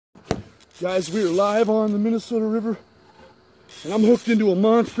Guys, we are live on the Minnesota River, and I'm hooked into a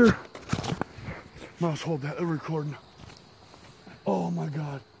monster. Mouse, hold that, we're recording. Oh my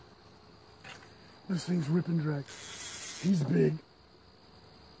God. This thing's ripping drag. He's big.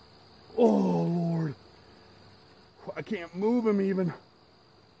 Oh Lord. I can't move him even.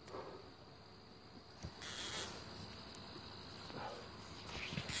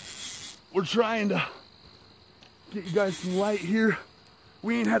 We're trying to get you guys some light here.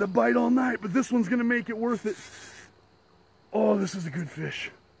 We ain't had a bite all night, but this one's gonna make it worth it. Oh, this is a good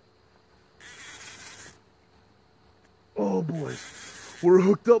fish. Oh boys, we're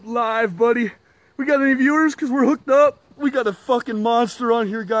hooked up live, buddy. We got any viewers? Cause we're hooked up. We got a fucking monster on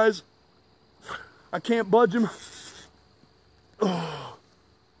here, guys. I can't budge him. Oh.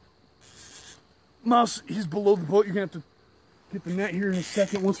 Mouse, he's below the boat. You're gonna have to get the net here in a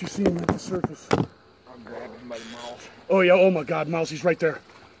second once you see him at the surface. I'm grabbing him by the mouth. Oh yeah, oh my God, Mouse, he's right there.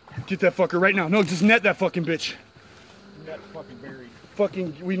 Get that fucker right now. No, just net that fucking bitch. Net fucking buried.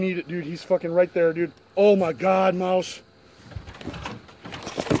 Fucking, we need it, dude. He's fucking right there, dude. Oh my God, Mouse.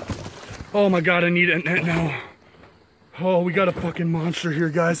 Oh my God, I need a net now. Oh, we got a fucking monster here,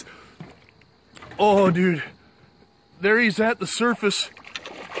 guys. Oh, dude. There he's at the surface.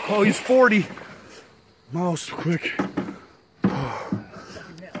 Oh, he's 40. Mouse, quick.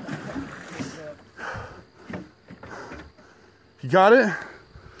 You got it?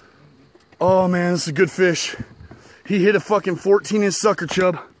 Oh man, this is a good fish. He hit a fucking 14-inch sucker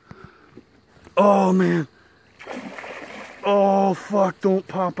chub. Oh man. Oh fuck, don't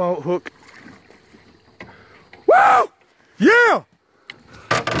pop out hook. Woo! Yeah!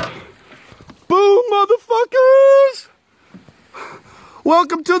 Boom, motherfuckers!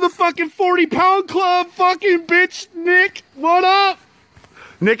 Welcome to the fucking 40-pound club, fucking bitch, Nick. What up?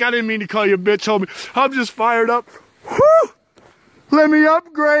 Nick, I didn't mean to call you a bitch, homie. I'm just fired up. Woo! Let me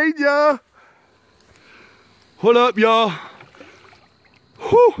upgrade ya. What up, y'all?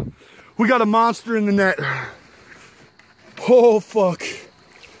 Whew. We got a monster in the net. Oh, fuck.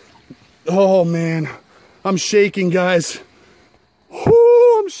 Oh, man. I'm shaking, guys.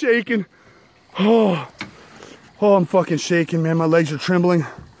 Whew, I'm shaking. Oh, I'm fucking shaking, man. My legs are trembling.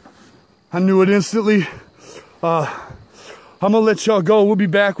 I knew it instantly. I'm gonna let y'all go. We'll be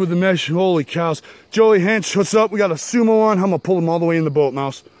back with the mesh. Holy cows. Joey Hench, what's up? We got a sumo on. I'm gonna pull him all the way in the boat,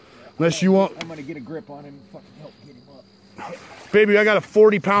 Mouse. Unless you want. I'm gonna get a grip on him and fucking help get him up. Baby, I got a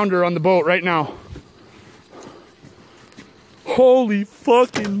 40-pounder on the boat right now. Holy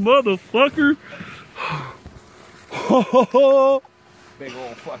fucking motherfucker. Big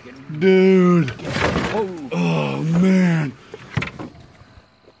old fucking dude. Oh man.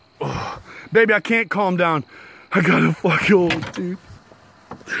 Oh. Baby, I can't calm down. I gotta fucking, dude.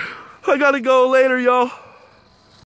 I gotta go later, y'all.